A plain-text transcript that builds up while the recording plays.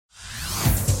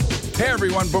Hey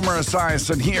everyone, Boomer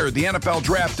Esiason here. The NFL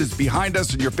Draft is behind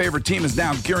us and your favorite team is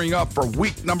now gearing up for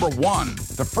week number 1.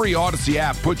 The free Odyssey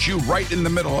app puts you right in the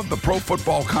middle of the pro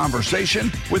football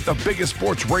conversation with the biggest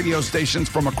sports radio stations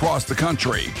from across the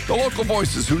country. The local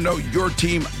voices who know your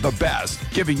team the best,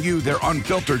 giving you their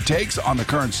unfiltered takes on the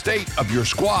current state of your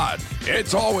squad.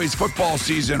 It's always football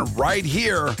season right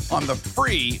here on the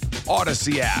free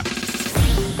Odyssey app.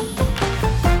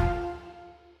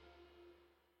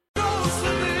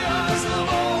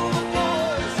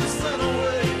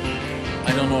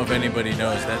 I don't know if anybody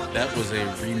knows that was a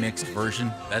remixed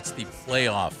version. That's the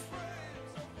playoff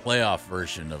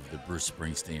version of the Bruce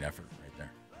Springsteen effort right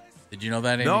there. Did you know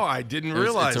that, Andy? No, I didn't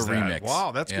realize it's a that. remix.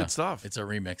 Wow, that's good stuff. It's a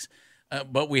remix.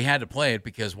 But we had to play it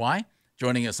because why?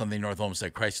 Joining us on the North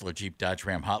Olmsted Chrysler Jeep Dodge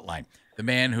Ram hotline, the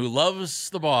man who loves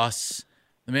the boss,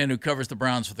 the man who covers the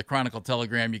Browns for the Chronicle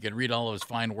Telegram. You can read all of his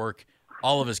fine work,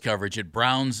 all of his coverage at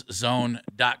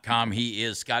brownszone.com. He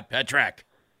is Scott Petrak.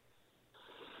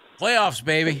 Playoffs,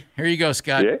 baby. Here you go,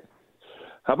 Scott. Yeah.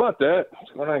 How about that?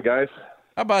 What's going on, guys?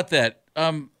 How about that?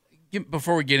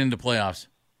 Before we get into playoffs,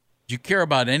 do you care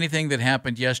about anything that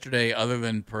happened yesterday other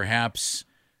than perhaps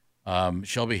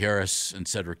Shelby Harris and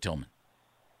Cedric Tillman?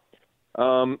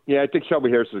 Yeah, I think Shelby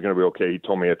Harris is going to be okay. He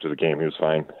told me after the game he was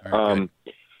fine. Right,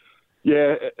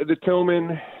 yeah, the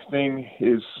Tillman thing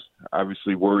is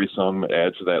obviously worrisome.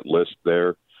 Adds to that list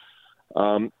there.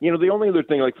 The only other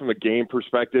thing, like from a game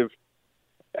perspective,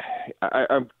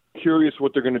 I'm curious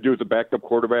what they're going to do with the backup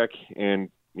quarterback, and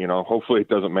hopefully it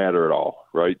doesn't matter at all,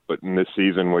 right? But in this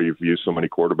season where you've used so many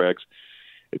quarterbacks,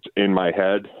 it's in my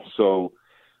head. So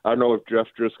I don't know if Jeff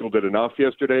Driscoll did enough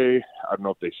yesterday. I don't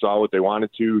know if they saw what they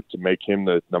wanted to make him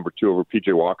the number 2 over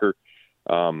P.J. Walker.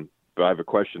 But I have a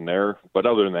question there. But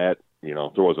other than that, there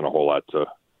wasn't a whole lot to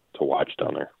watch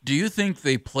down there. Do you think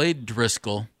they played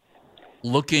Driscoll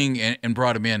looking and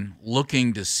brought him in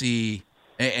looking to see –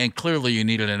 and clearly you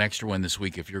needed an extra one this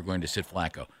week if you're going to sit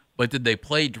Flacco. But did they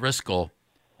play Driscoll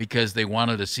because they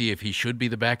wanted to see if he should be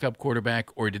the backup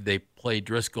quarterback, or did they play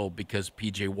Driscoll because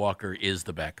P.J. Walker is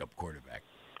the backup quarterback?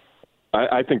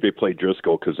 I think they played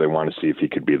Driscoll because they want to see if he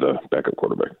could be the backup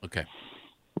quarterback. Okay.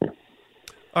 Yeah.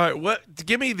 All right,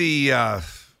 give me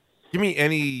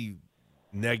any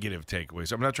negative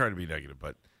takeaways. I'm not trying to be negative,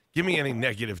 but give me any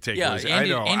negative takeaways. Yeah,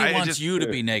 Andy I wants you to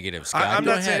be negative, Scott. I'm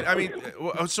Go not ahead. saying. I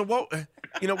mean, so what?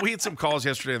 We had some calls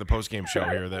yesterday on the postgame show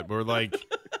here that were like,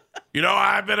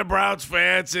 I've been a Browns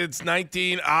fan since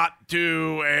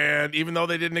 1902, and even though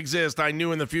they didn't exist, I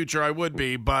knew in the future I would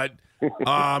be. But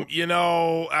at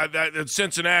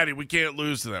Cincinnati, we can't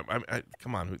lose to them.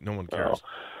 Come on, no one cares.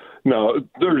 No,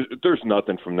 there's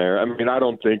nothing from there. I mean, I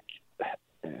don't think.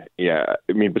 Yeah,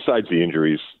 I mean, besides the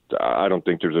injuries, I don't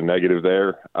think there's a negative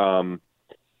there. I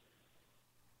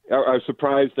was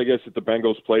surprised, I guess, that the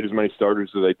Bengals played as many starters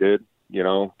as they did.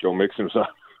 Joe Mixon was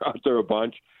out there a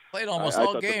bunch. Played almost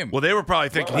all game. Well, they were probably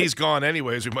thinking he's gone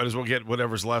anyways. We might as well get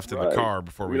whatever's left in the car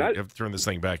before we have to turn this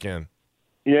thing back in.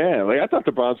 Yeah, I thought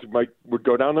the Browns would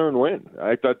go down there and win.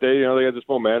 I thought they had this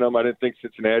momentum. I didn't think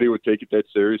Cincinnati would take it that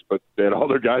serious, but they had all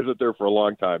their guys out there for a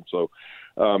long time. So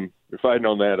if I had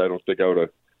known that, I don't think I would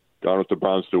have gone with the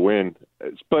Browns to win.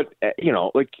 But I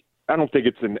don't think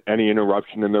it's any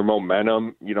interruption in their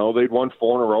momentum. They'd won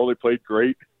 4 in a row. They played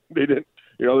great. They didn't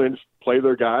play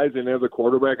their guys. They didn't have the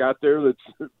quarterback out there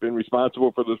that's been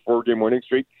responsible for this 4-game winning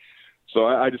streak. So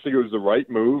I just think it was the right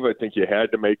move. I think you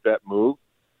had to make that move.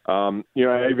 I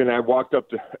walked up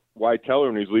to Wyatt Teller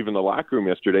when he was leaving the locker room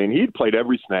yesterday, and he'd played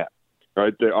every snap.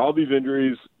 Right, all these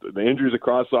injuries, the injuries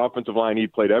across the offensive line,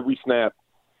 he'd played every snap.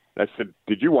 And I said,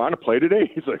 "Did you want to play today?"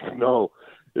 He's like, "No."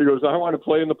 He goes, "I want to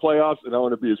play in the playoffs, and I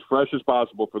want to be as fresh as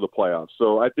possible for the playoffs."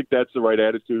 So I think that's the right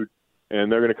attitude,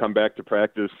 and they're going to come back to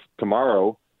practice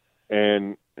tomorrow,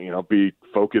 and be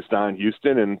focused on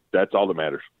Houston, and that's all that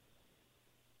matters.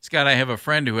 Scott, I have a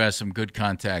friend who has some good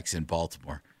contacts in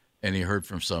Baltimore, and he heard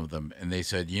from some of them, and they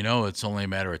said, it's only a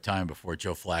matter of time before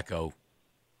Joe Flacco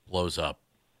blows up,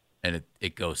 and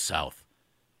it goes south.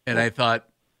 And I thought,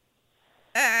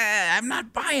 I'm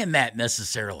not buying that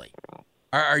necessarily.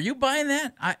 Are you buying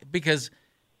that? Because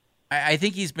I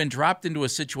think he's been dropped into a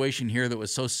situation here that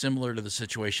was so similar to the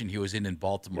situation he was in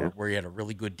Baltimore, where he had a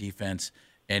really good defense,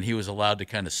 and he was allowed to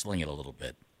kind of sling it a little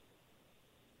bit.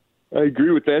 I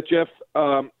agree with that, Jeff.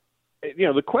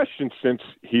 The question since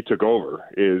he took over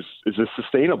is this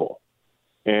sustainable?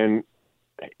 And,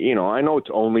 I know it's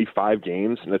only 5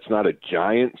 games, and it's not a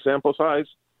giant sample size,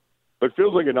 but it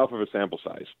feels like enough of a sample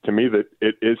size to me that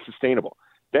it is sustainable.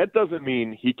 That doesn't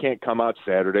mean he can't come out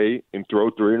Saturday and throw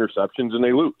 3 interceptions and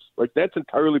they lose. Like, that's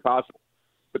entirely possible.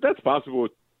 But that's possible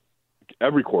with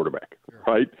every quarterback,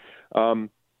 right?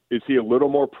 Is he a little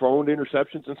more prone to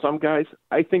interceptions than some guys?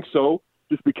 I think so,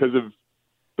 just because of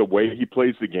the way he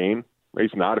plays the game. He's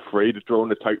not afraid to throw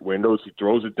into tight windows. He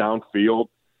throws it downfield.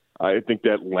 I think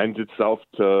that lends itself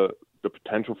to the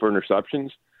potential for interceptions.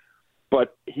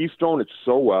 But he's thrown it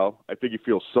so well. I think he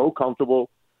feels so comfortable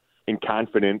and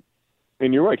confident.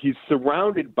 And you're right, he's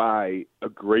surrounded by a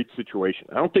great situation.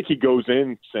 I don't think he goes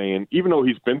in saying, even though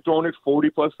he's been throwing it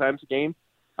 40-plus times a game,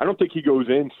 I don't think he goes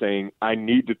in saying, I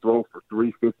need to throw for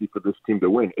 350 for this team to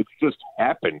win. It's just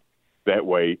happened that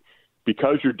way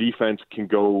because your defense can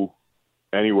go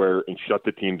anywhere and shut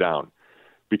the team down,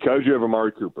 because you have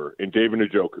Amari Cooper and David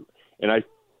Njoku. And I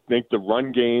think the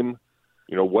run game,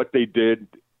 what they did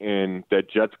in that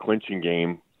Jets clinching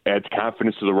game adds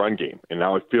confidence to the run game. And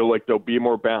now I feel like they'll be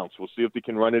more balanced. We'll see if they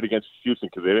can run it against Houston,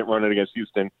 because they didn't run it against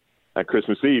Houston on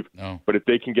Christmas Eve. No. But if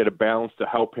they can get a balance to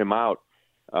help him out,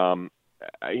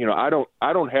 I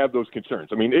don't have those concerns.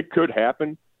 I mean, it could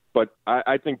happen, but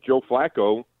I think Joe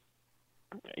Flacco,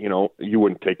 you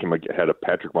wouldn't take him ahead of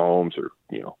Patrick Mahomes or,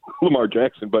 Lamar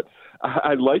Jackson, but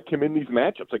I like him in these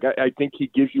matchups. Like, I think he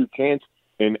gives you a chance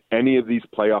in any of these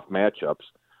playoff matchups,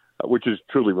 which is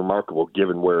truly remarkable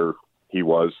given where he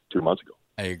was 2 months ago.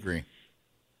 I agree.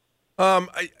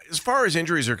 As far as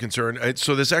injuries are concerned,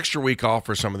 so this extra week off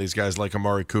for some of these guys like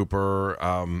Amari Cooper,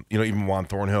 even Juan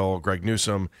Thornhill, Greg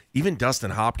Newsome, even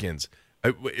Dustin Hopkins,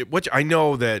 which I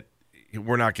know that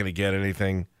we're not going to get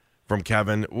anything from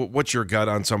Kevin. What's your gut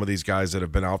on some of these guys that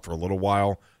have been out for a little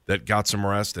while that got some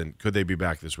rest, and could they be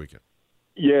back this weekend?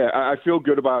 Yeah, I feel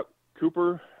good about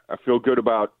Cooper. I feel good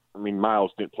about,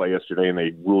 Miles didn't play yesterday, and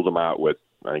they ruled him out with,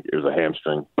 I think it was a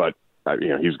hamstring, but,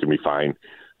 he's going to be fine.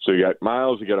 So you got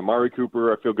Miles, you got Amari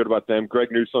Cooper. I feel good about them. Greg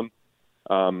Newsome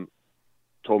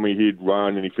told me he'd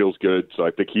run, and he feels good. So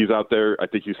I think he's out there. I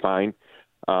think he's fine.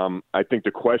 I think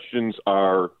the questions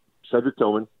are Cedric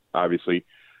Tillman, obviously.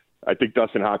 I think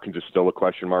Dustin Hopkins is still a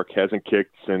question mark. Hasn't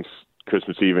kicked since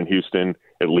Christmas Eve in Houston,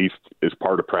 at least as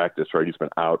part of practice, right? He's been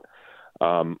out.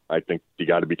 I think you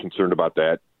got to be concerned about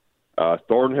that.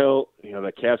 Thornhill,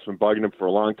 that calf's been bugging him for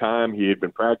a long time. He had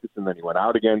been practicing, then he went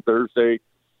out again Thursday.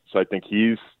 So I think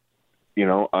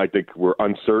I think we're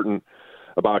uncertain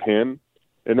about him.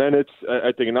 And then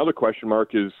I think another question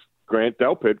mark is Grant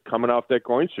Delpit coming off that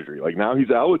groin surgery. Like, now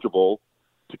he's eligible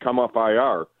to come off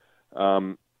IR.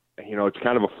 It's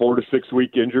kind of a 4 to 6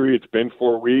 week injury. It's been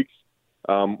 4 weeks.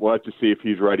 We'll have to see if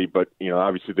he's ready. But,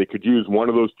 obviously they could use one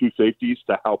of those two safeties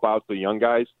to help out the young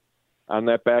guys on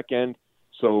that back end.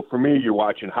 So for me, you're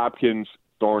watching Hopkins,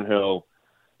 Thornhill,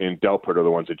 and Delpit are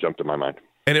the ones that jumped in my mind.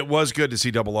 And it was good to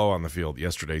see Double O on the field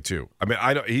yesterday too.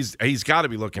 He's got to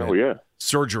be looking at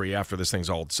surgery after this thing's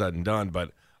all said and done.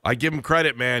 But I give him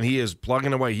credit, man. He is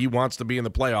plugging away. He wants to be in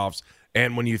the playoffs.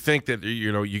 And when you think that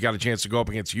you got a chance to go up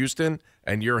against Houston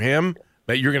and you're him,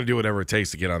 that you're going to do whatever it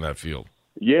takes to get on that field.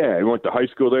 Yeah, he went to high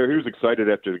school there. He was excited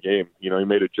after the game. He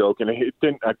made a joke, and I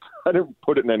didn't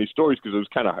put it in any stories because it was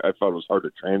I thought it was hard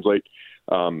to translate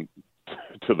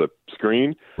to the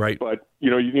screen. Right. But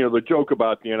the joke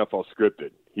about the NFL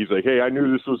scripted. He's like, hey, I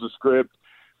knew this was a script.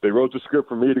 They wrote the script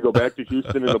for me to go back to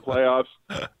Houston in the playoffs.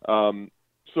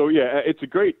 So yeah, it's a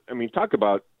great. Talk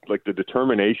about like the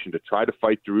determination to try to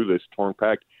fight through this torn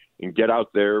pec and get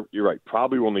out there. You're right.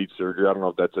 Probably will need surgery. I don't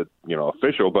know if that's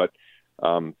official, but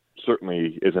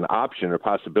certainly is an option or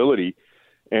possibility.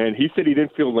 And he said he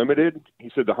didn't feel limited. He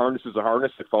said the harness is a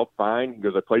harness. It felt fine. He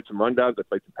goes, I played some rundowns. I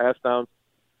played some pass downs.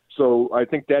 So I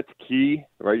think that's key,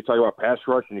 right? You talk about pass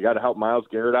rush, and you got to help Myles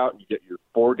Garrett out, and you get your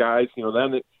 4 guys.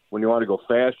 Then when you want to go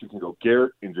fast, you can go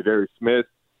Garrett and Zadarius Smith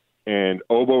and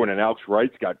Obo, and then Alex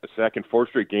Wright's got the second 4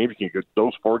 straight games. You can get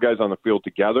those 4 guys on the field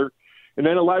together. And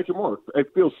then Elijah Moore. It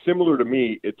feels similar to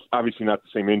me. It's obviously not the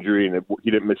same injury, and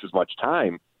he didn't miss as much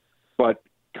time. But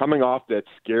coming off that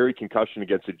scary concussion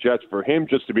against the Jets, for him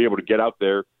just to be able to get out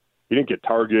there, he didn't get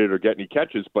targeted or get any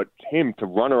catches, but him to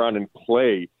run around and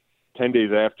play 10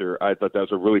 days after, I thought that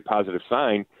was a really positive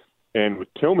sign. And with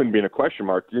Tillman being a question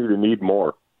mark, you're going to need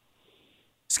more.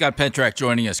 Scott Petrak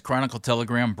joining us, Chronicle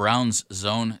Telegram,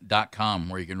 brownszone.com,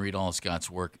 where you can read all of Scott's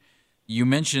work. You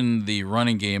mentioned the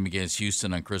running game against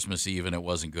Houston on Christmas Eve, and it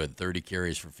wasn't good, 30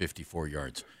 carries for 54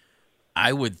 yards.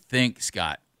 I would think,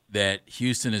 Scott, that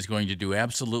Houston is going to do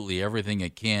absolutely everything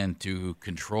it can to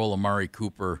control Amari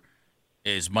Cooper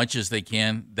as much as they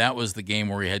can. That was the game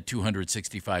where he had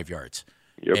 265 yards.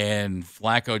 Yep. And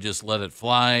Flacco just let it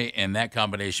fly, and that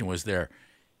combination was there.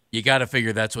 You got to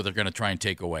figure that's what they're going to try and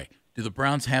take away. Do the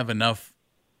Browns have enough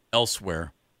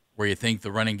elsewhere where you think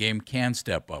the running game can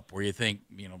step up, where you think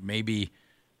maybe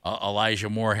Elijah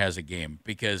Moore has a game?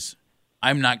 Because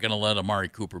I'm not going to let Amari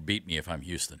Cooper beat me if I'm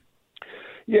Houston.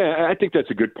 Yeah, I think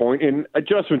that's a good point. And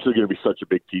adjustments are going to be such a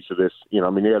big piece of this. You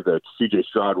have the C.J.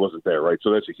 Stroud wasn't there, right?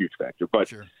 So that's a huge factor. But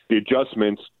Sure. The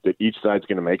adjustments that each side's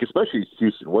going to make, especially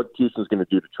Houston, what Houston's going to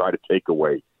do to try to take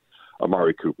away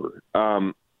Amari Cooper.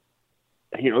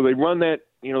 They run that.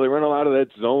 They run a lot of that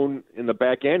zone in the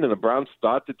back end, and the Browns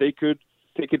thought that they could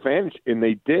take advantage, and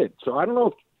they did. So I don't know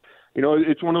if,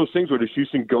 it's one of those things where does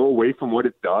Houston go away from what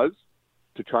it does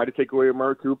to try to take away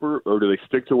Amari Cooper, or do they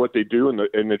stick to what they do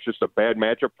and it's just a bad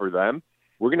matchup for them?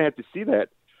 We're going to have to see that.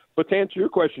 But to answer your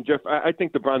question, Jeff, I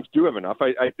think the Browns do have enough.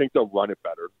 I think they'll run it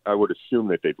better. I would assume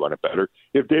that they'd run it better.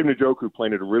 If David Njoku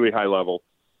playing at a really high level,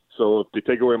 so if they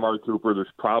take away Amari Cooper,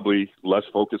 there's probably less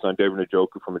focus on David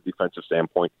Njoku from a defensive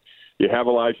standpoint. You have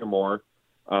Elijah Moore.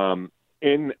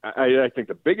 And I think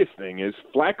the biggest thing is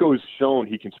Flacco's shown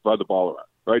he can spread the ball around,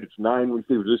 right? It's 9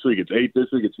 receivers this week, it's 8 this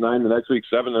week, it's 9 the next week,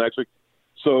 7 the next week.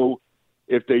 So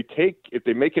if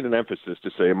they make it an emphasis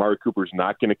to say Amari Cooper's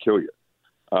not going to kill you,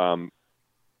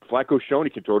 Flacco's shown he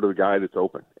can throw to the guy that's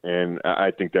open, and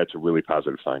I think that's a really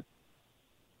positive sign.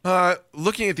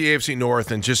 Looking at the AFC North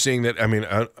and just seeing that,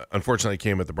 unfortunately, it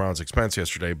came at the Browns' expense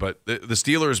yesterday, but the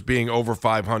Steelers being over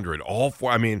 500, all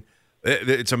four.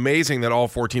 It's amazing that all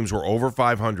four teams were over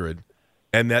 500,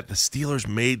 and that the Steelers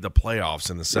made the playoffs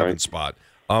in the seventh spot.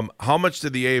 How much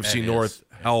did the AFC North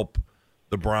help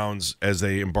the Browns as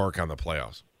they embark on the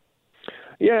playoffs?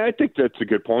 Yeah, I think that's a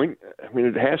good point.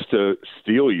 It has to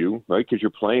steal you, right? Because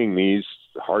you're playing these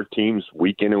hard teams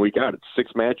week in and week out. It's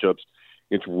 6 matchups.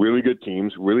 It's really good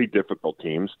teams, really difficult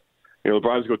teams. The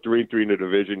Browns go 3-3 in the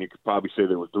division. You could probably say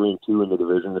they were 3-2 in the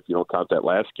division if you don't count that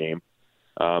last game.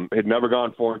 Had never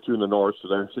gone 4-2 in the North, so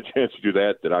there's a chance to do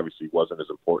that. That obviously wasn't as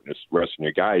important as resting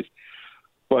your guys.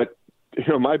 But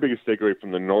my biggest takeaway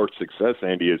from the North success,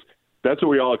 Andy, is that's what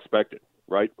we all expected,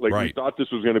 right? We thought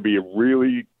this was going to be a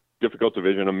really difficult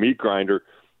division, a meat grinder,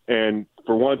 and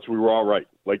for once we were all right.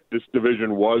 This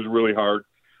division was really hard.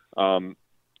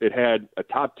 It had a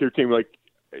top-tier team. At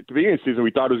the beginning of the season,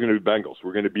 we thought it was going to be Bengals.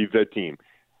 We're going to be the team.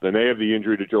 Then they have the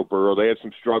injury to Joe Burrow. They have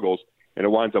some struggles, and it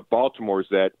winds up Baltimore's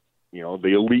that,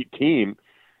 the elite team.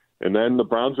 And then the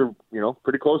Browns are,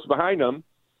 pretty close behind them.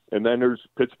 And then there's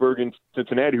Pittsburgh and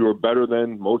Cincinnati, who are better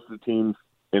than most of the teams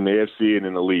in the AFC and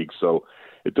in the league. So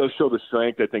it does show the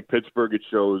strength. I think Pittsburgh, it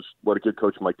shows what a good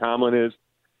coach Mike Tomlin is,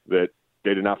 that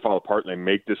they did not fall apart and they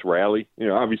make this rally.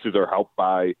 Obviously they're helped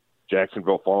by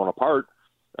Jacksonville falling apart,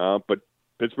 but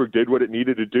Pittsburgh did what it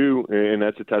needed to do, and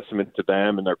that's a testament to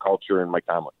them and their culture and Mike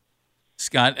Tomlin.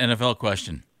 Scott, NFL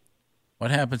question.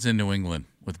 What happens in New England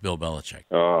with Bill Belichick?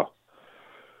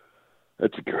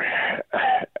 That's a great.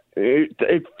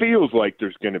 It feels like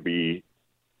there's going to be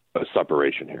a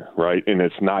separation here, right? And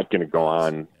it's not going to go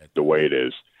on the way it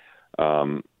is.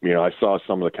 I saw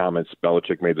some of the comments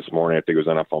Belichick made this morning. I think it was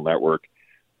NFL Network,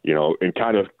 and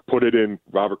kind of put it in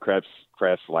Robert Kraft's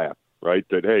lap, right?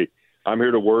 That, hey, I'm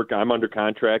here to work. I'm under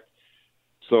contract.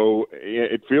 So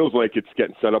it feels like it's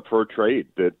getting set up for a trade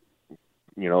that,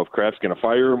 if Kraft's going to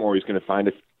fire him or he's going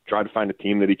to try to find a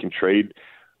team that he can trade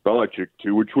Belichick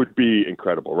to, which would be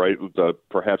incredible, right?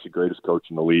 Perhaps the greatest coach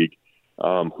in the league,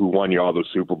 who won you all those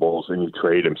Super Bowls, and you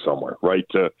trade him somewhere, right?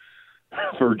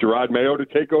 For Gerard Mayo to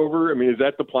take over? Is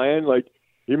that the plan?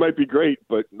 He might be great,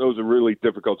 but those are really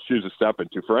difficult shoes to step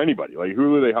into for anybody.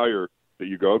 Who do they hire that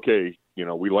you go, okay,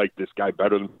 we like this guy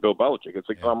better than Bill Belichick? It's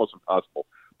almost impossible,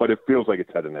 but it feels like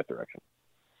it's headed in that direction.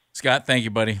 Scott, thank you,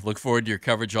 buddy. Look forward to your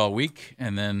coverage all week,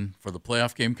 and then for the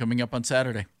playoff game coming up on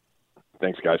Saturday.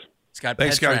 Thanks, guys. Scott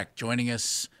Petrak joining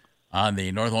us on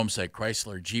the North Homestead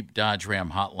Chrysler Jeep Dodge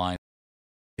Ram hotline.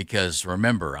 Because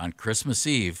remember, on Christmas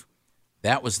Eve,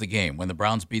 that was the game when the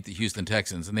Browns beat the Houston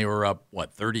Texans, and they were up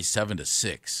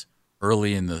 37-6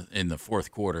 early in the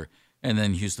fourth quarter, and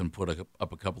then Houston put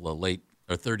up a couple of late,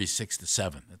 or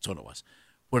 36-7. That's what it was.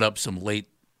 Put up some late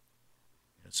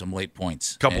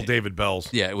points. Couple David Bells.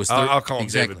 Yeah, it was. I'll call them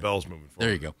David Bells moving forward.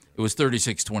 There you go. It was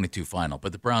 36-22 final,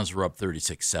 but the Browns were up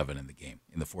 36-7 in the game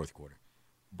in the fourth quarter.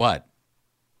 But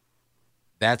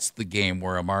that's the game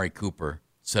where Amari Cooper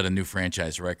set a new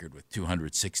franchise record with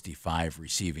 265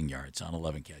 receiving yards on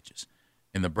 11 catches.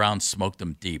 And the Browns smoked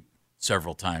them deep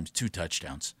several times, 2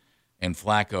 touchdowns. And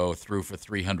Flacco threw for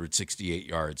 368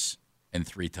 yards and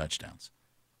 3 touchdowns.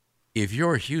 If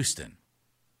you're Houston,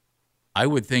 I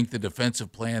would think the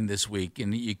defensive plan this week,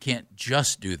 and you can't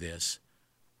just do this,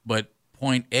 but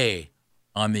point A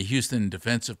on the Houston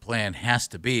defensive plan has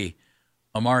to be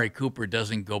Amari Cooper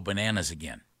doesn't go bananas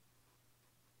again.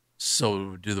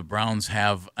 So do the Browns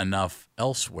have enough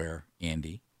elsewhere,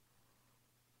 Andy,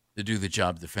 to do the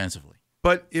job defensively?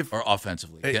 Or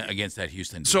offensively against that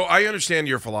Houston defense? So I understand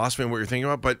your philosophy and what you're thinking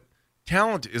about, but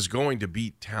talent is going to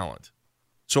beat talent.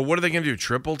 So what are they going to do?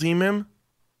 Triple team him?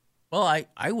 Well,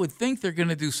 I would think they're going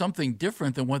to do something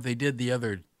different than what they did the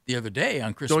other day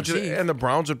on Christmas Eve. And the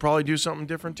Browns would probably do something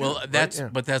different too. Well,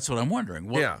 but that's what I'm wondering.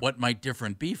 What might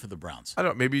different be for the Browns? I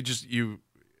don't. Maybe just you.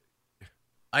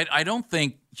 I don't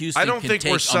think Houston can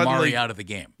take Amari out of the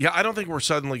game. Yeah, I don't think we're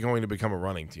suddenly going to become a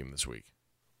running team this week.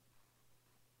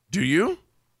 Do you?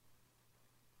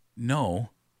 No.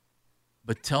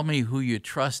 But tell me who you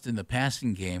trust in the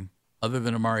passing game other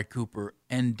than Amari Cooper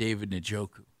and David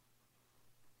Njoku.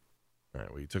 All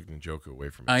right, well, you took Njoku away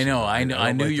from me. I know.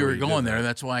 I knew you were going there.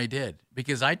 That's why I did.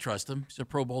 Because I trust him. He's a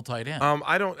Pro Bowl tight end.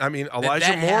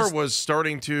 Elijah Moore was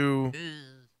starting to.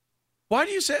 Why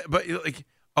do you say? But like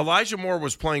Elijah Moore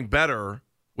was playing better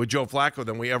with Joe Flacco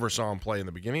than we ever saw him play in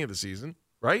the beginning of the season,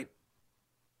 right?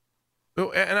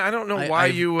 And I don't know why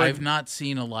you would. I've not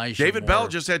seen Elijah. David Moore. Bell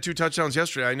just had 2 touchdowns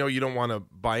yesterday. I know you don't want to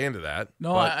buy into that.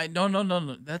 No,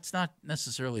 no. That's not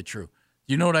necessarily true.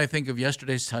 Do you know what I think of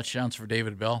yesterday's touchdowns for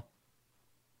David Bell?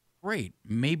 Great.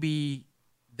 Maybe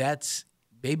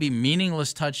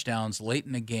meaningless touchdowns late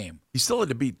in the game. He still had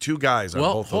to beat 2 guys on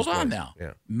both those plays. Hold on now.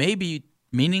 Yeah. Maybe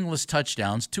meaningless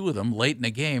touchdowns, 2 of them late in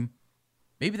the game.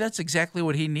 Maybe that's exactly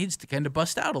what he needs to kind of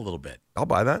bust out a little bit. I'll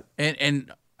buy that.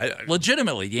 And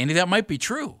legitimately, Andy, that might be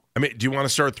true. I mean, do you want to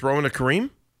start throwing to Kareem?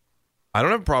 I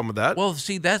don't have a problem with that. Well,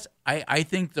 see, I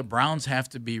think the Browns have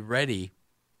to be ready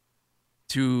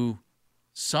to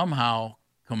somehow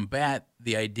combat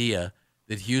the idea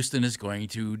that Houston is going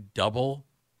to do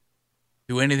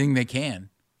anything they can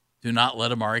to not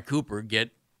let Amari Cooper get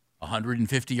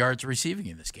 150 yards receiving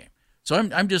in this game. So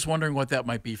I'm just wondering what that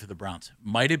might be for the Browns.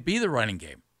 Might it be the running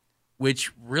game,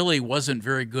 which really wasn't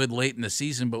very good late in the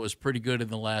season, but was pretty good in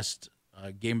the last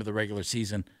game of the regular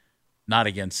season, not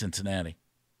against Cincinnati,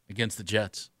 against the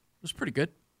Jets. It was pretty good.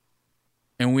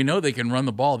 And we know they can run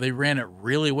the ball. They ran it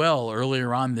really well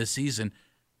earlier on this season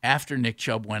after Nick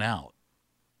Chubb went out.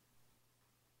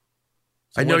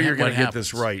 So I know you're going to get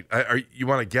this right. You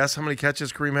want to guess how many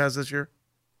catches Kareem has this year?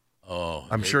 Oh,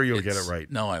 I'm sure you'll get it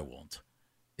right. No, I won't.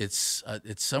 It's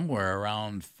somewhere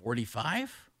around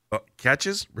 45.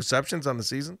 Catches, receptions on the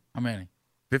season? How many?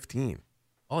 15.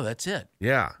 Oh, that's it.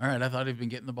 Yeah. All right, I thought he'd been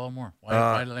getting the ball more.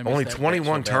 Why did I miss only that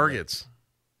 21 targets.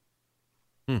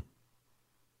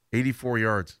 84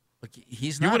 yards. Look,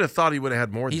 you would have thought he would have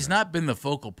had more than He's that. not been the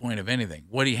focal point of anything.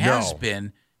 What he has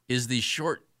been is the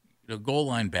short goal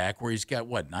line back where he's got,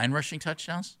 9 rushing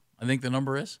touchdowns? I think the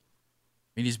number is.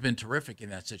 I mean, he's been terrific in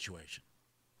that situation.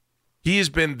 He has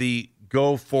been the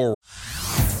go forward.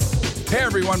 Hey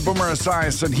everyone, Boomer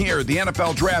Esiason here. The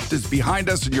NFL Draft is behind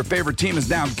us and your favorite team is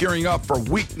now gearing up for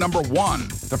week number 1.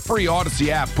 The free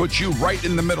Odyssey app puts you right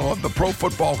in the middle of the pro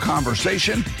football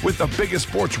conversation with the biggest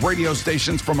sports radio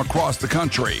stations from across the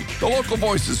country. The local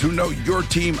voices who know your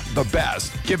team the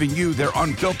best, giving you their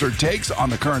unfiltered takes on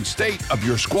the current state of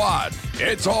your squad.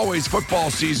 It's always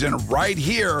football season right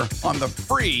here on the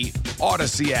free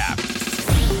Odyssey app.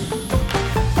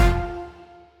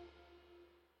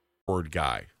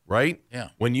 Guy, right? Yeah.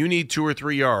 When you need 2 or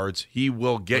 3 yards, he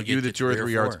will get you the 2 or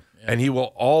 3 yards, and he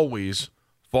will always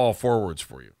fall forwards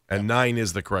for you. And 9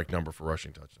 is the correct number for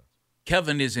rushing touchdowns.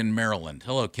 Kevin is in Maryland.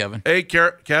 Hello, Kevin. Hey,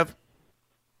 Kev.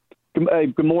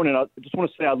 Good morning. I just want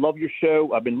to say I love your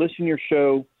show. I've been listening to your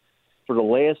show for the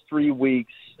last 3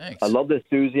 weeks. Thanks. I love the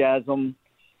enthusiasm.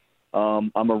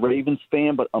 I'm a Ravens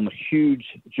fan, but I'm a huge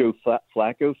Joe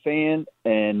Flacco fan,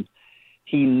 and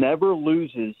he never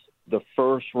loses the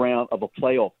first round of a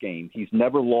playoff game. He's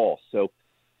never lost. So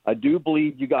I do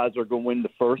believe you guys are going to win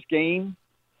the first game,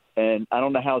 and I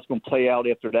don't know how it's going to play out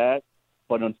after that.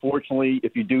 But unfortunately,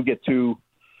 if you do get to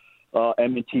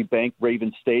M&T Bank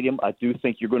Ravens Stadium, I do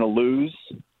think you're going to lose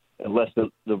unless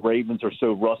the Ravens are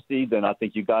so rusty. Then I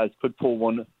think you guys could pull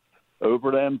one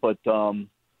over them. But I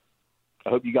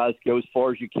hope you guys go as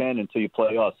far as you can until you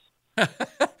play us.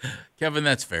 Kevin,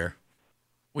 that's fair.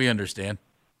 We understand.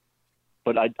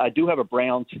 But I do have a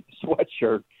Browns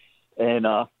sweatshirt, and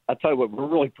I tell you what, we're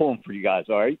really pulling for you guys,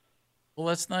 all right? Well,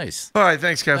 that's nice. All right,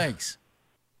 thanks, Kev. Thanks.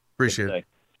 Appreciate it.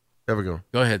 Have a go.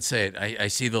 Go ahead, say it. I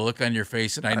see the look on your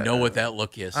face, and I know what that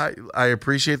look is. I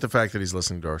appreciate the fact that he's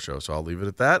listening to our show, so I'll leave it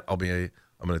at that. I'm going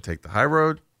to take the high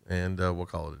road, and we'll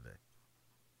call it a day.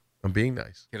 I'm being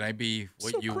nice. Can I be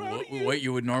what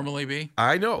you would normally be?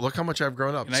 I know. Look how much I've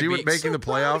grown up. See what making the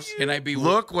playoffs? Can I be?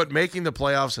 Look what making the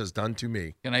playoffs has done to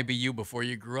me. Can I be you before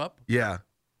you grew up? Yeah.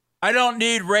 I don't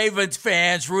need Ravens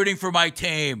fans rooting for my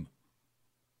team.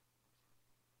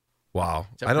 Wow.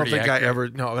 I don't think accurate? I ever.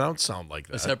 No, I don't sound like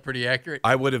that. Is that pretty accurate?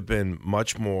 I would have been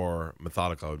much more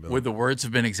methodical. Would the words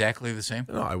have been exactly the same?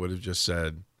 No, I would have just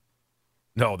said.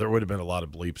 No, there would have been a lot of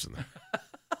bleeps in there.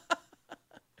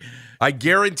 I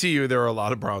guarantee you there are a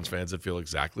lot of Browns fans that feel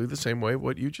exactly the same way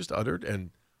what you just uttered,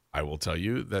 and I will tell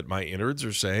you that my innards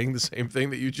are saying the same thing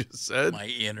that you just said. My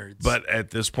innards. But at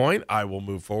this point, I will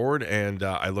move forward, and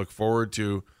I look forward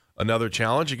to another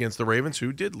challenge against the Ravens,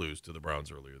 who did lose to the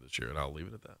Browns earlier this year, and I'll leave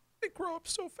it at that. They grow up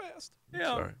so fast.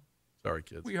 Yeah. Sorry,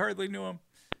 kids. We hardly knew him.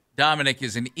 Dominic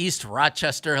is in East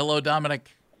Rochester. Hello, Dominic.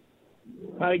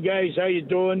 Hi, guys. How you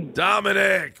doing?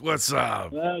 Dominic, what's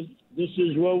up? This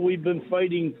is what we've been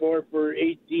fighting for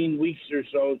 18 weeks or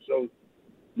so. So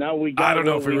now we got. I don't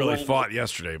know if we really fought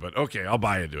yesterday, but okay, I'll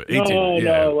buy into it. 18,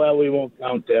 No. Well, we won't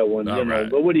count that one. All right.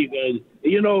 But what do you guys?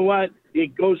 You know what?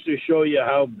 It goes to show you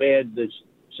how bad the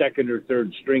second or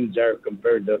third strings are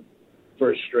compared to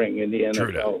first string in the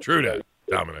NFL. True that,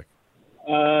 Dominic.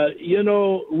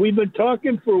 We've been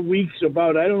talking for weeks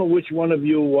about, I don't know which one of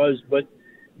you it was, but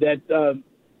that,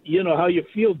 how you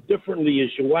feel differently as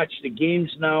you watch the games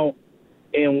now.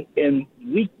 And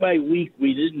week by week,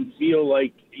 we didn't feel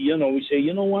like, we say,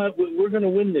 you know what, we're going to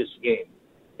win this game.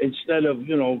 Instead of,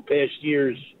 past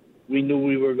years, we knew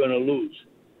we were going to lose.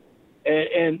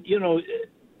 And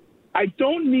I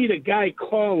don't need a guy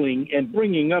calling and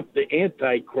bringing up the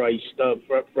Antichrist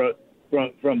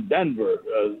from Denver.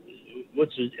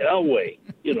 What's his Elway?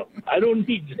 I don't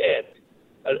need that.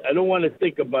 I don't want to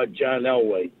think about John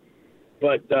Elway,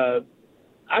 but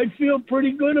I feel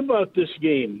pretty good about this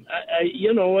game.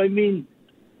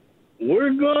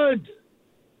 We're good.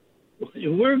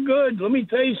 We're good. Let me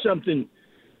tell you something.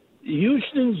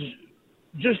 Houston's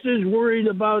just as worried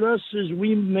about us as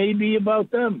we may be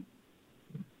about them.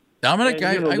 Dominic,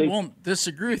 I won't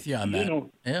disagree with you on that.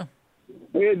 Yeah.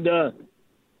 And,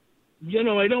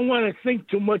 I don't want to think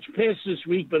too much past this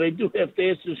week, but I do have to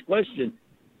ask this question.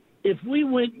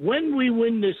 When we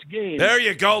win this game. There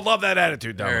you go. Love that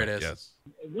attitude, Dominic. There it is. Yes.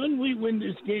 When we win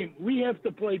this game, we have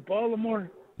to play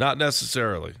Baltimore? Not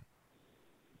necessarily.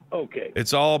 Okay.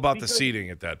 It's all about the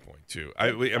seeding at that point, too.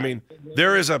 I mean,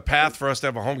 there is a path for us to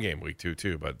have a home game week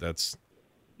too, but that's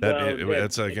going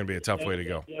to be a tough way to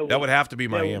go. That would have to be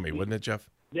Miami, wouldn't it, Jeff?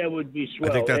 That would be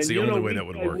swell. I think that's the only way that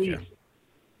would work, yeah.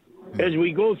 As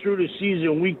we go through the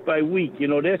season week by week,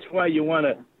 that's why you want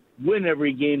to win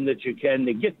every game that you can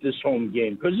to get this home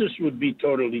game, because this would be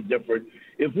totally different.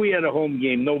 If we had a home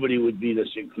game, nobody would beat us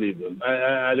in Cleveland.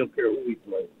 I don't care who we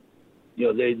play.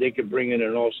 They could bring in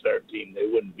an all-star team. They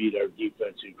wouldn't beat our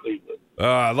defense in Cleveland.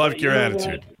 I love your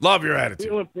attitude. Love your attitude.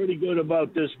 Feeling pretty good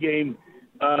about this game.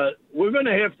 We're going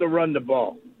to have to run the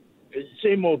ball.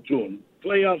 Same old tune.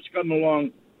 Playoffs come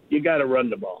along, you got to run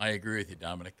the ball. I agree with you,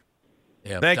 Dominic.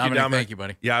 Yeah, Thank you, Dominic. Thank you,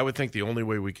 buddy. Yeah, I would think the only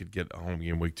way we could get a home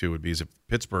game week 2 would be if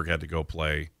Pittsburgh had to go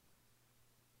play.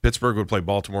 Pittsburgh would play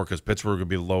Baltimore because Pittsburgh would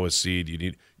be the lowest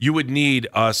seed. You would need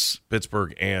us,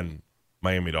 Pittsburgh, and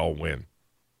Miami to all win.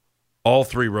 All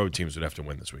 3 road teams would have to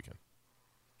win this weekend.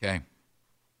 Okay.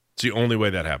 It's the only way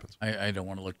that happens. I don't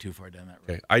want to look too far down that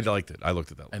road. Okay. I liked it. I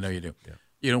looked at that list. I know you do.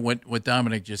 Yeah. What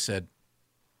Dominic just said,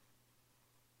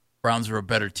 Browns are a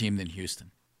better team than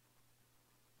Houston.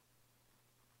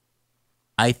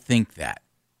 I think that.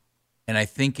 And I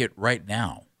think it right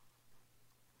now.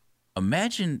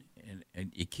 Imagine,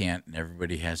 and you can't, and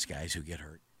everybody has guys who get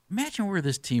hurt. Imagine where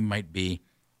this team might be,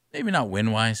 maybe not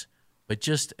win-wise, but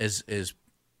just as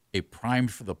a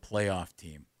primed for the playoff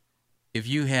team. If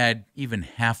you had even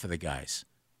half of the guys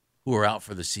who are out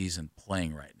for the season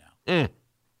playing right now.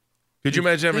 Could you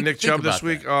imagine having Nick Chubb this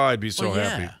week? That. Oh, I'd be so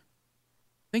happy.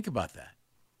 Think about that.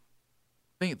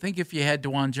 Think if you had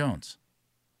DeJuan Jones.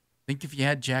 Think if you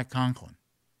had Jack Conklin.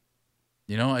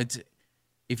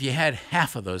 If you had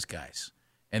half of those guys.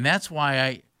 And that's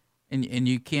why and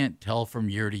you can't tell from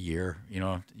year to year.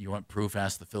 You want proof,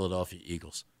 ask the Philadelphia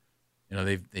Eagles.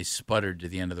 They sputtered to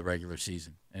the end of the regular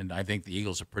season. And I think the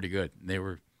Eagles are pretty good. They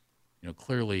were,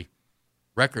 clearly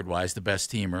record-wise the best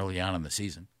team early on in the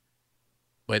season.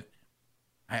 But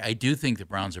I do think the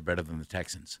Browns are better than the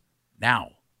Texans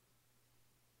now.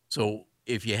 So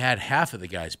if you had half of the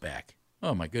guys back,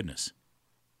 oh, my goodness.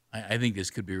 I think this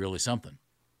could be really something.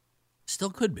 Still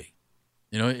could be.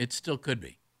 It still could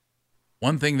be.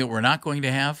 One thing that we're not going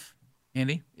to have,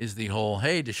 Andy, is the whole,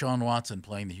 hey, Deshaun Watson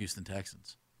playing the Houston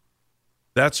Texans.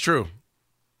 That's true.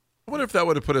 I wonder if that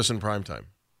would have put us in primetime.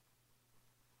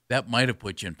 That might have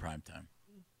put you in primetime.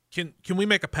 Can we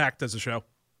make a pact as a show?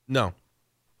 No.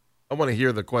 I want to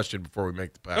hear the question before we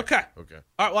make the pact. Okay. All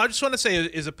right. Well, I just want to say,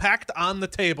 is a pact on the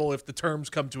table if the terms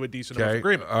come to a decent enough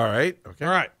agreement? All right. Okay.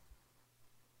 All right.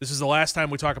 This is the last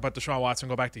time we talk about Deshaun Watson.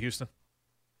 Go back to Houston.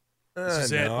 This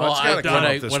is it. Well,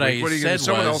 what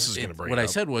I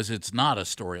said was it's not a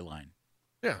storyline.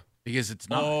 Yeah. Because it's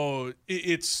not. Oh,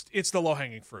 it's the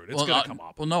low-hanging fruit. It's going to come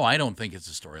up. Well, no, I don't think it's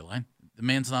a storyline. the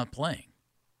man's not playing.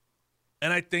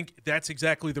 And I think that's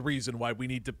exactly the reason why we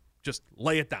need to just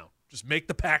lay it down. Just make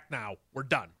the pact now. We're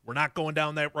done. We're not going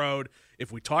down that road.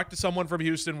 If we talk to someone from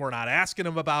Houston, we're not asking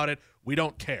them about it. We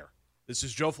don't care. This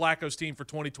is Joe Flacco's team for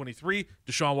 2023,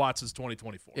 Deshaun Watson's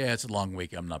 2024. Yeah, it's a long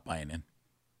week. I'm not buying in.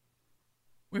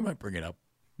 We might bring it up.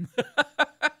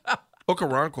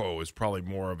 Okoronkwo is probably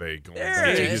more of a going There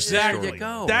back to you his exactly story.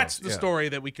 go. That's the story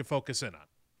that we can focus in on.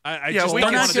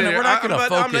 we're not going to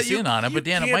focus in on it, but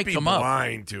Dan, it might come up.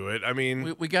 Blind to it. I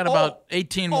mean, we got about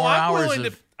 18 more hours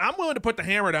of. I'm willing to put the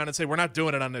hammer down and say we're not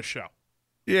doing it on this show.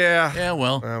 Yeah,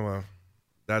 well,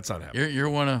 that's not happening. You're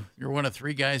one of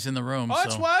three guys in the room.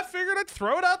 That's why I figured I'd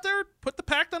throw it out there, put the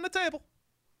pact on the table.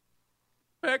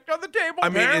 Pact on the table. I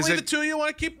mean, apparently the two of you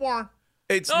want to keep warm.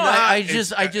 It's no, not. I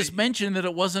just mentioned that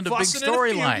it wasn't a big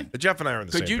storyline. Jeff and I are on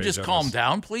the same Could you page just on calm this.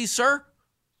 down, please, sir?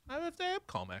 I have to have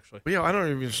calm, actually. Well, yeah, I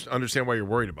don't even understand why you're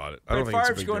worried about it. I don't think it's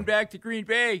a big deal. back to Green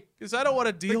Bay because I don't want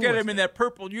to deal with him in that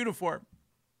purple uniform.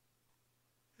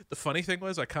 The funny thing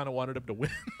was, I kind of wanted him to win.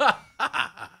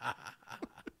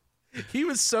 He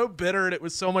was so bitter, and it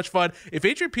was so much fun. If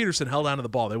Adrian Peterson held on to the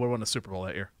ball, they would have won the Super Bowl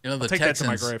that year. The I'll take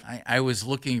Texans, that to my grave. I was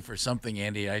looking for something,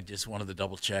 Andy. I just wanted to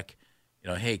double check.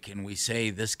 Hey, can we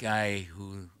say this guy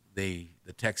who the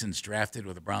Texans drafted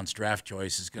with the Browns draft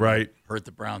choice is going to hurt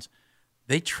the Browns?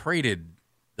 They traded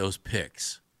those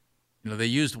picks. They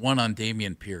used one on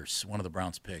Dameon Pierce, one of the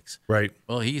Browns picks. Right.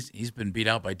 Well, he's been beat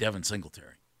out by Devin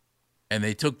Singletary. And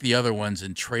they took the other ones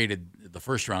and traded the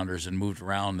first rounders and moved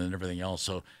around and everything else.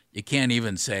 So you can't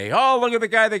even say, oh, look at the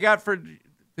guy they got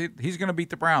he's going to beat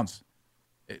the Browns.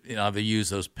 They use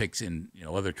those picks in,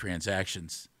 other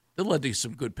transactions. That led to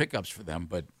some good pickups for them,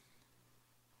 but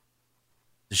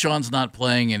Deshaun's not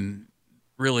playing, and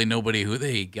really nobody who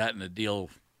they got in a deal,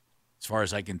 as far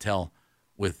as I can tell,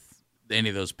 with any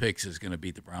of those picks is going to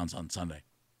beat the Browns on Sunday.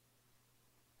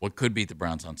 What could beat the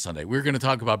Browns on Sunday? We're going to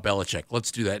talk about Belichick.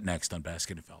 Let's do that next on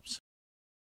Baskin Phelps.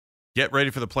 Get ready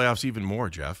for the playoffs even more,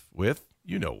 Jeff, with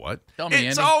you know what. Tell me,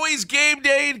 it's Andy. always game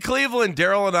day in Cleveland.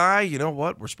 Daryl and I, you know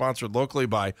what? We're sponsored locally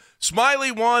by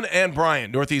Smiley One and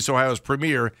Bryant, Northeast Ohio's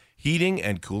premier heating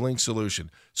and cooling solution.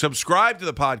 Subscribe to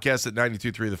the podcast at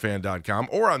 923thefan.com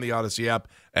or on the Odyssey app,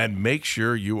 and make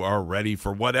sure you are ready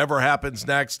for whatever happens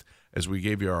next, as we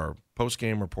gave you our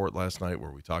post-game report last night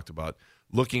where we talked about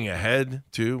looking ahead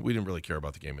to, we didn't really care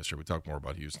about the game yesterday. We talked more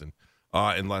about Houston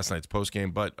in last night's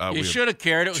postgame. But you should have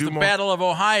cared. It was the Battle of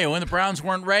Ohio, and the Browns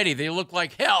weren't ready. They looked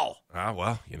like hell.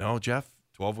 Well, Jeff,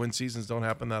 12-win seasons don't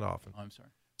happen that often. Oh, I'm sorry.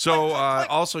 So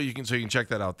also you can check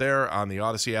that out there on the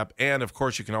Odyssey app, and of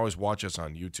course you can always watch us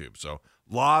on YouTube. So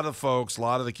a lot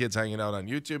of the kids hanging out on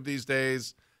YouTube these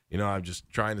days. I'm just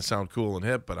trying to sound cool and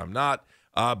hip, but I'm not.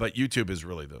 But YouTube is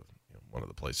really one of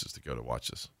the places to go to watch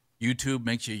this. YouTube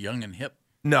makes you young and hip.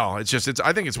 No, I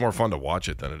think it's more fun to watch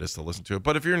it than it is to listen to it.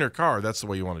 But if you're in your car, that's the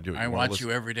way you want to do it. I watch you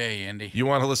every day, Andy. You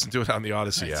want to listen to it on the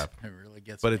Odyssey app. It really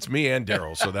gets but me. It's me and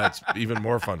Daryl, so that's even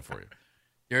more fun for you.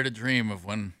 Dare to dream of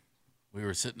when we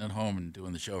were sitting at home and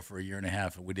doing the show for a year and a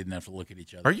half, and we didn't have to look at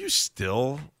each other. Are you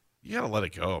still? You got to let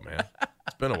it go, man.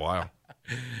 It's been a while.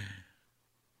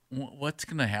 What's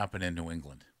going to happen in New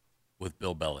England with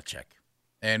Bill Belichick?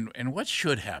 And what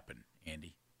should happen,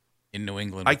 Andy, in New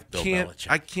England with Bill Belichick?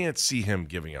 I can't see him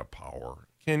giving up power.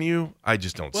 Can you? I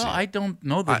just don't see it. Well, I don't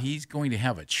know that he's going to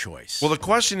have a choice. Well, the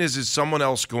question is someone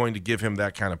else going to give him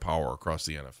that kind of power across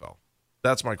the NFL?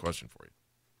 That's my question for you.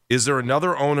 Is there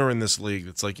another owner in this league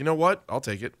that's like, you know what? I'll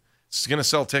take it. It's going to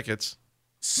sell tickets.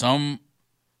 Some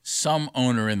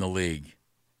owner in the league,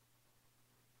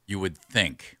 you would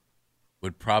think,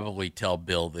 would probably tell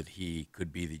Bill that he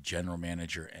could be the general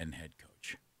manager and head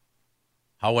coach.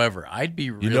 However, I'd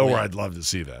be really... You know where I'd love to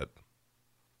see that?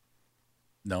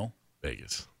 No?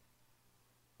 Vegas.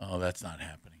 Oh, that's not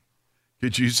happening.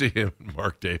 Could you see him and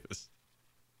Mark Davis?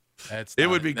 It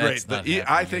would be great.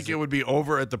 I think it would be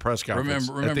over at the press conference.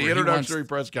 Remember at the introductory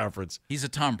press conference. He's a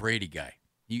Tom Brady guy.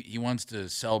 He wants to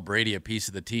sell Brady a piece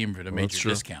of the team for a major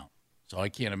discount. So I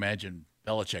can't imagine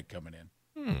Belichick coming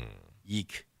in.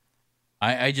 Yeek.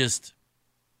 I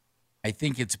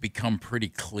think it's become pretty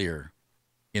clear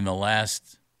in the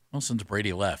last, since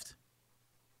Brady left,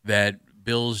 that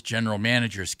Bill's general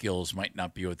manager skills might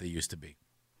not be what they used to be.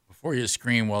 Before you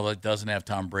scream, well, it doesn't have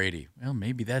Tom Brady. Well,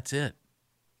 maybe that's it.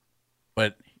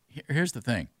 But here's the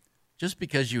thing. Just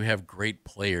because you have great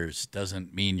players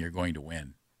doesn't mean you're going to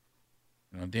win.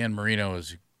 Dan Marino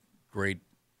is a great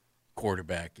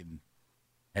quarterback and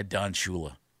had Don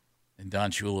Shula. And Don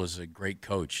Shula is a great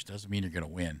coach. Doesn't mean you're going to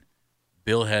win.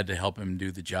 Bill had to help him do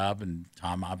the job, and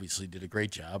Tom obviously did a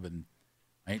great job. And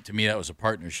to me, that was a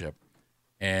partnership.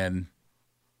 And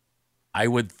I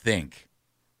would think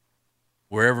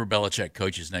wherever Belichick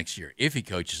coaches next year, if he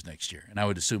coaches next year, and I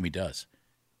would assume he does,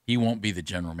 he won't be the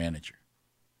general manager.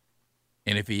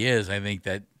 And if he is, I think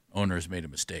that owner has made a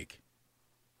mistake.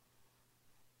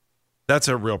 That's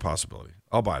a real possibility.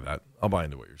 I'll buy that. I'll buy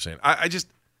into what you're saying.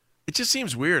 It just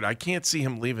seems weird. I can't see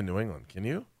him leaving New England. Can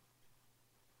you?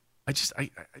 I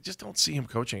just don't see him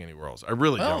coaching anywhere else. I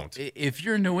really don't. If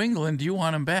you're New England, you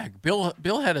want him back.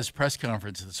 Bill had his press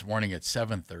conference this morning at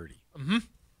 7:30. Mm-hmm.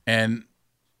 And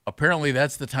apparently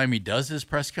that's the time he does his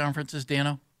press conferences,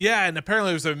 Dano? Yeah, and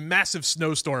apparently there's a massive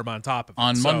snowstorm on top of it.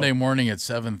 On Monday morning at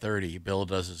 7:30, Bill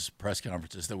does his press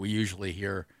conferences that we usually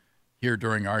hear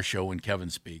during our show when Kevin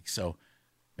speaks. So,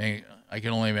 man, I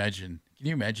can only imagine. Can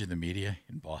you imagine the media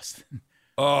in Boston?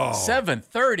 Oh.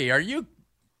 7:30, are you?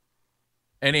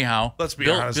 Anyhow, let's be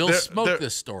honest. Bill spoke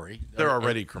this story. They're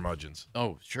already curmudgeons.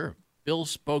 Oh, sure. Bill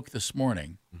spoke this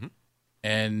morning. Mm-hmm.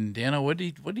 And, Dana, what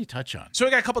did he touch on? So we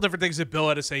got a couple different things that Bill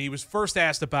had to say. He was first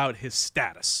asked about his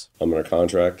status. I'm under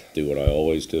contract, do what I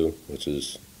always do, which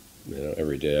is,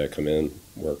 every day I come in,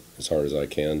 work as hard as I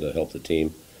can to help the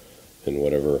team in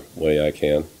whatever way I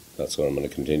can. That's what I'm going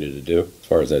to continue to do. As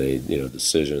far as any,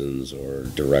 decisions or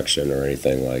direction or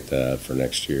anything like that for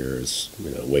next year is,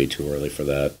 way too early for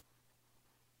that.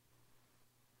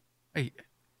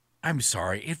 I'm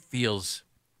sorry.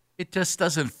 It just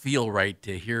doesn't feel right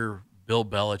to hear Bill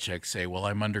Belichick say, well,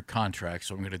 I'm under contract,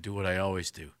 so I'm going to do what I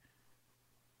always do.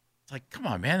 It's like, come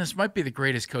on, man. This might be the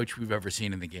greatest coach we've ever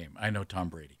seen in the game. I know Tom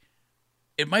Brady.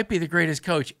 It might be the greatest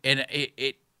coach, and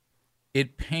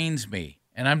it pains me,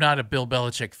 and I'm not a Bill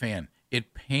Belichick fan.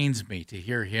 It pains me to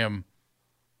hear him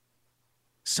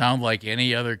sound like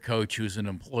any other coach who's an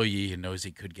employee and knows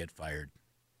he could get fired.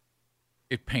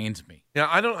 It pains me. Yeah,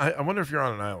 I wonder if you're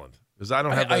on an island. Because I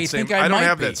don't have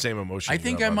that that same emotion. I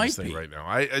think I might be right now.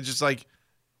 I just like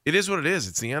it is what it is.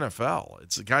 It's the NFL.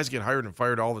 It's the guys get hired and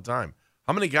fired all the time.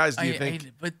 How many guys do you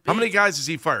think? How many guys has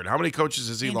he fired? How many coaches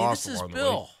has he lost along the way?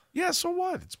 Bill. Yeah, so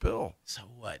what? It's Bill. So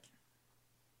what?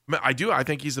 I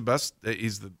think he's the best.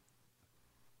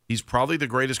 He's probably the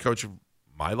greatest coach of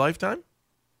my lifetime.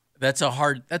 That's a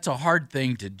hard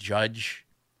thing to judge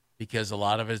because a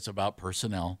lot of it's about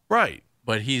personnel. Right.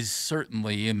 But he's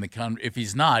certainly in the if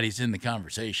he's not, he's in the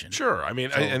conversation. Sure, I mean,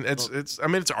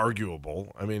 it's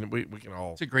arguable. I mean, we can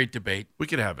all. It's a great debate. We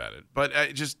could have at it, but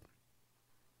it's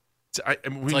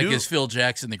like, is Phil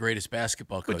Jackson the greatest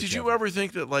basketball coach? But did you ever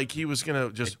think that he was going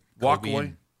to just walk away?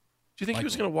 Do you think he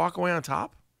was going to walk away on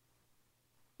top?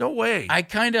 No way. I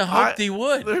kind of hoped he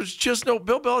would. There's just no.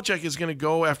 Bill Belichick is going to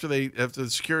go after the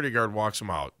security guard walks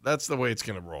him out. That's the way it's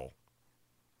going to roll.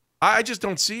 I just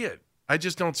don't see it. I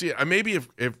just don't see it. Maybe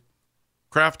if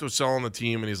Kraft was selling the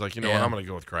team and he's like, what, I'm going to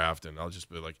go with Kraft, and I'll just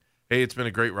be like, hey, it's been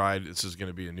a great ride. This is going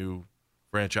to be a new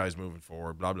franchise moving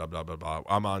forward, blah, blah, blah, blah, blah.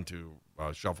 I'm on to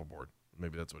shuffleboard.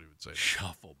 Maybe that's what he would say.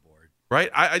 Shuffleboard. Right?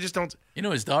 I just don't.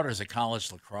 His daughter's a college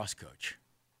lacrosse coach.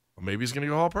 Well, maybe he's going to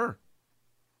go help her.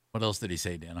 What else did he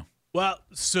say, Dano? Well,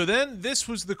 so then this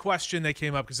was the question that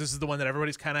came up, because this is the one that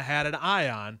everybody's kind of had an eye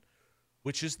on,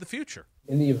 which is the future.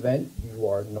 In the event you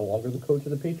are no longer the coach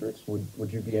of the Patriots,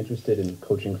 would you be interested in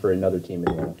coaching for another team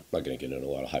in the NFL? I'm not going to get into a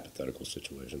lot of hypothetical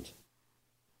situations.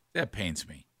 That pains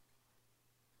me.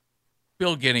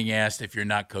 Bill getting asked if you're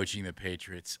not coaching the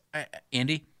Patriots.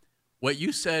 Andy, what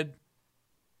you said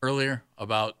earlier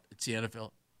about it's the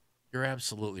NFL, you're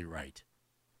absolutely right.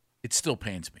 It still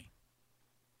pains me.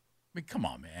 I mean, come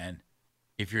on, man.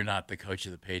 If you're not the coach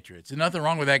of the Patriots. There's nothing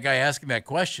wrong with that guy asking that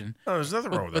question. No, there's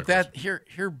nothing wrong with that. But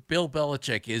here Bill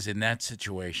Belichick is in that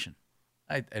situation.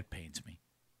 It pains me.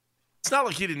 It's not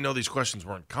like he didn't know these questions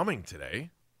weren't coming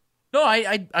today. No,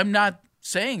 I'm not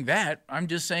saying that. I'm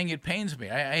just saying it pains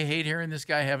me. I hate hearing this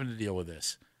guy having to deal with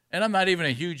this. And I'm not even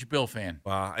a huge Bill fan.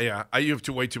 Yeah, you have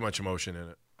way too much emotion in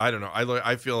it. I don't know.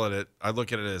 I feel at it. I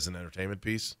look at it as an entertainment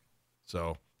piece.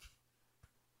 So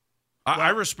I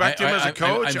respect him as a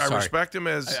coach. I respect him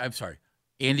as. I'm sorry.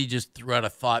 Andy just threw out a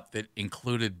thought that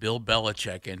included Bill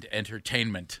Belichick and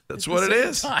entertainment. That's what it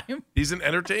is. He's an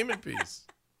entertainment piece.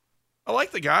 I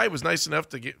like the guy. He was nice enough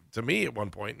to get to me at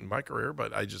one point in my career,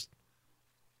 but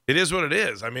it is what it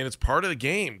is. I mean, it's part of the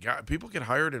game. People get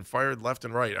hired and fired left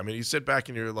and right. I mean, you sit back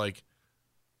and you're like,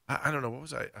 I don't know. What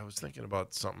was I? I was thinking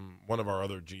about something. One of our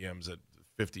other GMs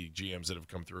 50 GMs that have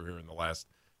come through here in the last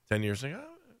 10 years. Thinking, I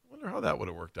wonder how that would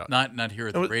have worked out. Not here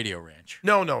at the Radio Ranch.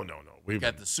 No. We've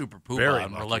got the super poobah,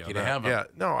 and we're lucky to have him. Yeah,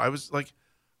 no, I was like,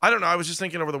 I don't know. I was just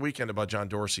thinking over the weekend about John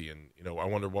Dorsey, and I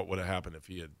wonder what would have happened if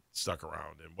he had stuck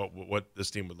around, and what this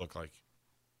team would look like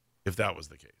if that was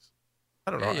the case.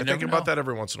 I don't know. I think about that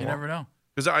every once in a while. You never know.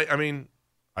 Because I mean,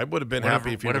 I would have been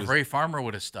happy if he What if Ray Farmer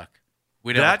would have stuck?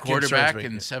 We'd have That a quarterback concerns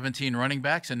me. and 17 running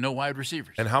backs and no wide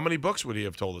receivers. And how many books would he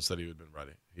have told us that he had been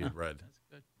reading? He had read. That's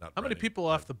good. Not How many reading. people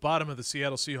off the bottom of the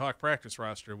Seattle Seahawks practice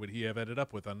roster would he have ended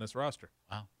up with on this roster?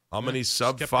 Wow. How many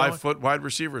sub kept 5 going. foot wide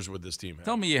receivers would this team have?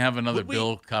 Tell me you have another Would we-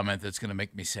 Bill comment that's going to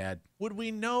make me sad. Would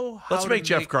we know how Let's to make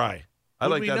Jeff cry. I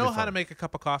Would like we that. know how to make a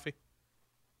cup of coffee?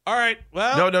 All right.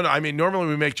 Well, No. I mean, normally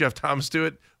we make Jeff Thomas do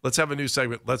it. Let's have a new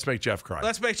segment. Let's make Jeff cry.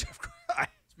 let's make Jeff cry.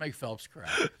 Let's make Phelps cry.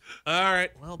 All right.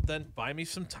 Well, then buy me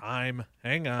some time.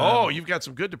 Hang on. Oh, you've got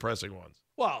some good depressing ones.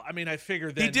 Well, I mean, I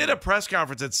figured that He did a press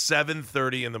conference at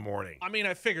 7:30 in the morning. I mean,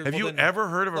 I figured. Have well, you then- ever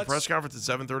heard of a let's- press conference at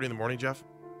 7:30 in the morning, Jeff?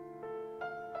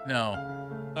 No.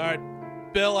 All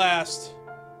right. Bill asked.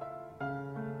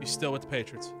 He's still with the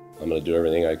Patriots. I'm going to do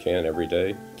everything I can every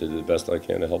day to do the best I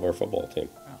can to help our football team.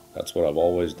 That's what I've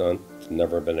always done. It's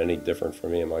never been any different for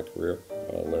me in my career.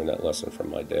 I learned that lesson from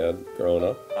my dad growing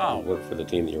up. Oh. You work for the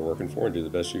team that you're working for and do the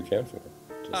best you can for them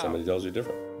until somebody tells you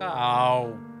different.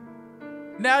 Oh.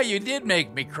 Now you did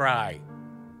make me cry.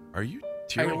 Are you I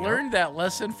tearing up? learned that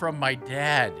lesson from my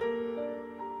dad.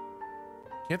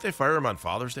 Can't they fire him on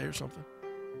Father's Day or something?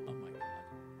 Oh my God.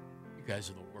 You guys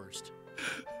are the worst.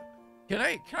 Can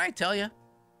I tell you?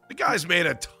 The guy's made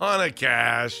a ton of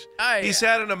cash. I- He's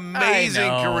had an amazing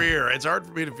I know. career. It's hard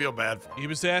for me to feel bad for him. He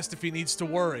was asked if he needs to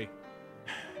worry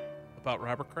about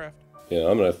Robert Kraft. Yeah,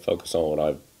 I'm going to focus on what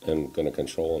I am going to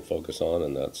control and focus on,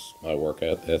 and that's my work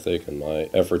ethic and my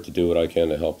effort to do what I can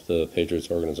to help the Patriots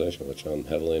organization, which I'm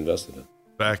heavily invested in.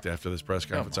 In fact, after this press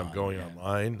conference, Come I'm going on, man.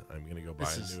 online. I'm going to go buy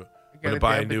This a is- new. I I'm going to gotta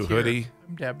buy a dab new tear. hoodie.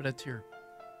 I'm dabbing a tear.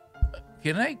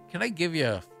 Can I give you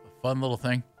a fun little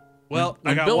thing? Well,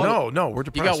 When I got Bill- one. No, we're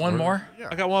depressed. one We're- more? Yeah.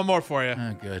 I got one more for you.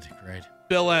 Oh, good, great.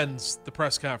 Bill ends the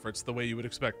press conference the way you would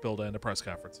expect Bill to end a press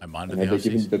conference. I'm on to And the have they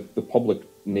given offseason. the public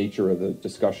nature of the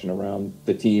discussion around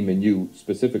the team and you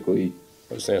specifically?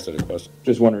 Just answer the question.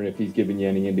 Just wondering if he's given you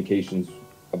any indications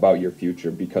about your future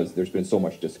because there's been so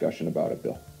much discussion about it,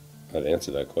 Bill. I've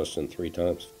answered that question 3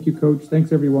 times. Thank you, Coach.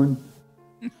 Thanks, everyone.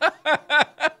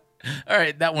 All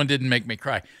right, that one didn't make me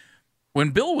cry.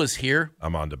 When Bill was here,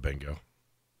 I'm on to bingo.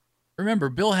 remember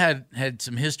Bill had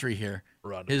some history here.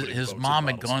 We're on to His putting his boats in mom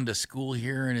had bottles. gone to school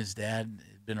here, and his dad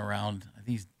had been around. I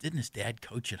think didn't his dad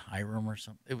coach at Hiram or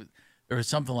something? There was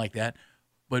something like that.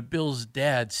 But Bill's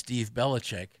dad, Steve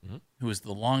Belichick, who was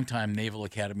the longtime Naval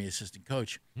Academy assistant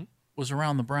coach, was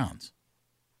around the Browns.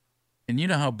 And you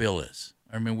know how Bill is.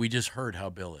 I mean, we just heard how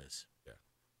Bill is. Yeah.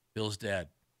 Bill's dad.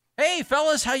 Hey,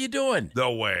 fellas, how you doing?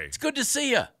 No way. It's good to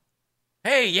see you.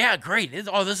 Hey, yeah, great.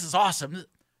 This is awesome.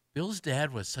 Bill's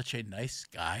dad was such a nice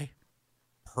guy,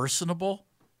 personable.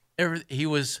 He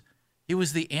was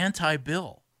the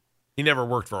anti-Bill. He never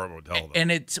worked for a hotel, though.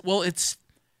 And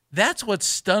that's what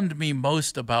stunned me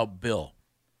most about Bill.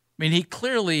 I mean, he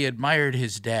clearly admired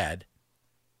his dad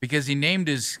because he named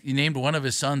one of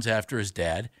his sons after his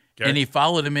dad, Okay. and he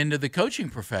followed him into the coaching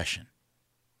profession.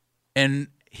 And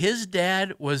his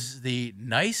dad was the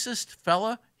nicest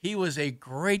fella. He was a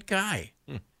great guy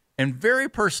and very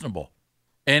personable.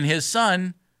 And his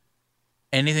son,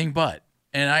 anything but.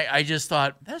 And I just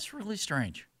thought, that's really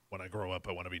strange. When I grow up,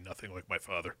 I want to be nothing like my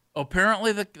father.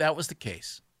 Apparently, that was the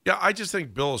case. Yeah, I just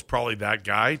think Bill is probably that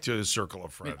guy to his circle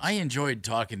of I mean, friends. I enjoyed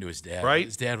talking to his dad. Right?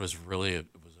 His dad was really it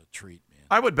was a treat, man.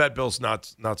 I would bet Bill's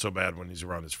not so bad when he's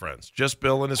around his friends. Just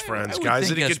Bill and his friends, I would guys think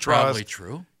that he that's could trust, probably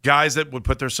true. guys that would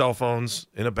put their cell phones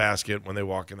in a basket when they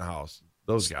walk in the house.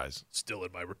 Those guys. Still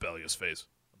in my rebellious phase.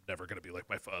 I'm never going to be like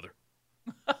my father.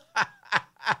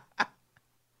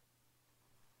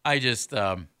 I just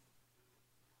I'm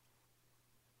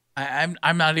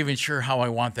not even sure how I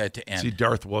want that to end. See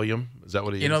Darth William? Is that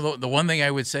what he is? You know, the one thing I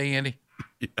would say, Andy,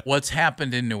 what's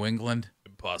happened in New England,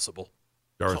 Impossible.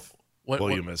 Darth what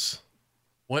Williamus.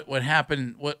 what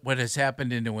happened, what has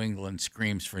happened in New England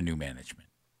screams for new management.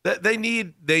 They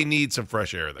need some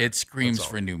fresh air there. It screams That's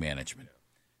all. for new management.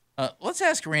 Let's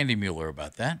ask Randy Mueller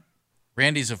about that.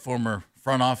 Randy's a former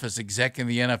front office exec in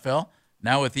the NFL,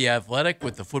 now with The Athletic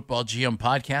with the Football GM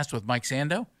podcast with Mike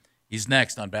Sando. He's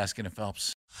next on Baskin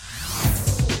Phelps.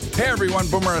 Hey everyone,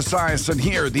 Boomer Esiason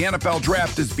here. The NFL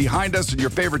draft is behind us and your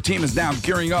favorite team is now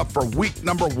gearing up for week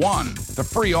number 1. The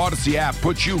free Odyssey app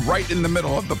puts you right in the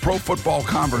middle of the pro football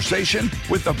conversation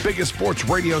with the biggest sports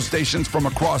radio stations from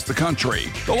across the country.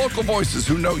 The local voices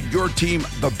who know your team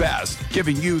the best,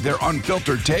 giving you their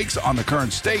unfiltered takes on the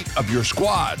current state of your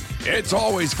squad. It's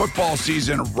always football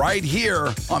season right here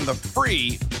on the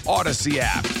free Odyssey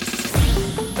app.